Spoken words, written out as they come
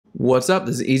What's up?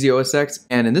 This is EasyOSX,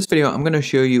 and in this video I'm going to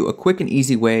show you a quick and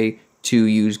easy way to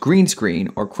use green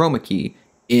screen or chroma key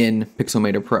in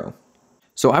Pixelmator Pro.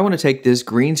 So I want to take this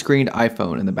green screened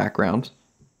iPhone in the background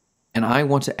and I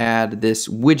want to add this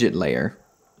widget layer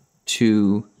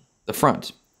to the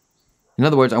front. In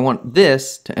other words, I want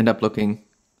this to end up looking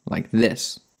like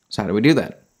this. So how do we do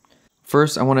that?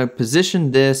 First, I want to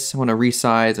position this, I want to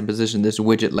resize and position this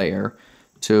widget layer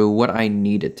to what I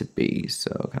need it to be.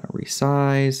 So kind of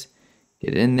resize,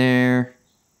 get it in there.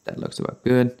 That looks about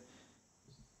good.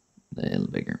 A little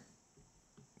bigger.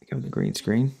 Go with the green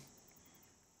screen.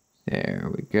 There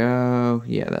we go.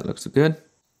 Yeah, that looks good.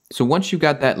 So once you've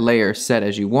got that layer set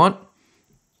as you want,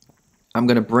 I'm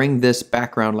going to bring this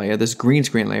background layer, this green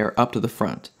screen layer, up to the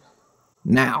front.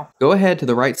 Now, go ahead to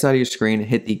the right side of your screen and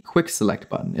hit the quick select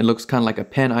button. It looks kind of like a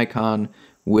pen icon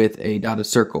with a dotted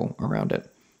circle around it.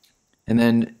 And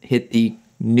then hit the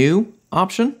new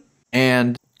option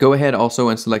and go ahead also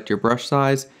and select your brush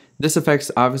size. This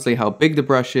affects obviously how big the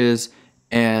brush is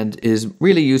and is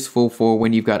really useful for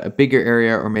when you've got a bigger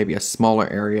area or maybe a smaller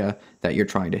area that you're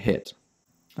trying to hit.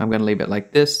 I'm going to leave it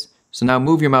like this. So now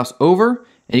move your mouse over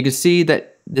and you can see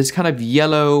that this kind of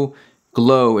yellow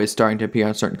glow is starting to appear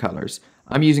on certain colors.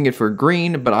 I'm using it for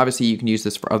green, but obviously you can use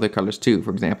this for other colors too. For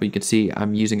example, you can see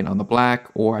I'm using it on the black,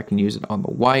 or I can use it on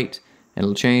the white and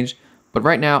it'll change. But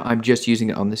right now I'm just using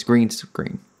it on this green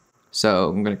screen. So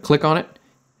I'm going to click on it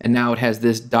and now it has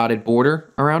this dotted border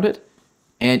around it.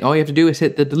 And all you have to do is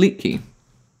hit the delete key.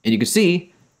 And you can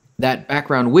see that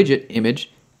background widget image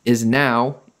is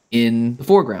now in the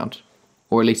foreground,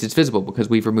 or at least it's visible because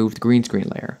we've removed the green screen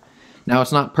layer. Now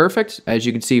it's not perfect. As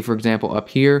you can see, for example, up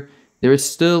here, there is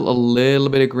still a little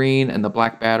bit of green and the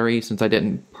black battery since I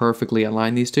didn't perfectly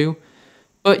align these two.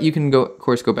 But you can of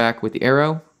course, go back with the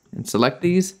arrow and select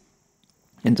these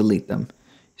and delete them.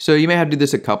 So you may have to do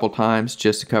this a couple times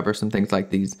just to cover some things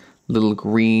like these little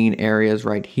green areas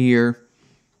right here.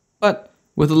 But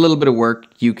with a little bit of work,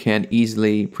 you can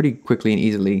pretty quickly and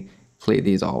easily clear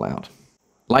these all out.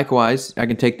 Likewise, I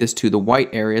can take this to the white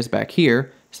areas back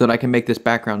here so that I can make this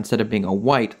background, instead of being a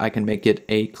white, I can make it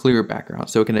a clear background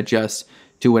so it can adjust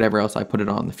to whatever else I put it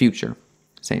on in the future.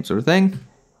 Same sort of thing.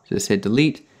 Just hit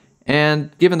delete.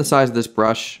 And given the size of this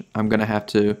brush, I'm going to have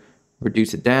to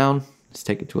reduce it down. Let's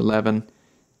take it to 11,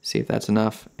 see if that's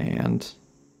enough, and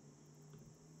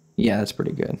yeah, that's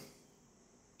pretty good.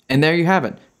 And there you have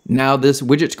it. Now this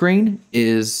widget screen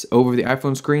is over the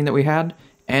iPhone screen that we had,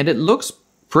 and it looks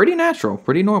pretty natural,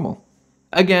 pretty normal.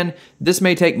 Again, this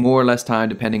may take more or less time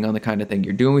depending on the kind of thing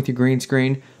you're doing with your green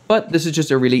screen, but this is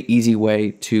just a really easy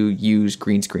way to use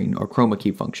green screen or chroma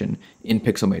key function in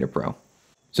Pixelmator Pro.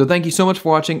 So thank you so much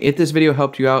for watching. If this video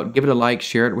helped you out, give it a like,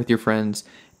 share it with your friends,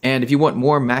 and if you want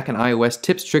more Mac and iOS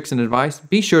tips, tricks, and advice,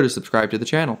 be sure to subscribe to the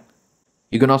channel.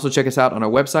 You can also check us out on our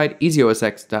website,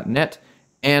 easyosx.net,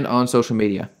 and on social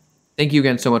media. Thank you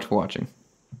again so much for watching.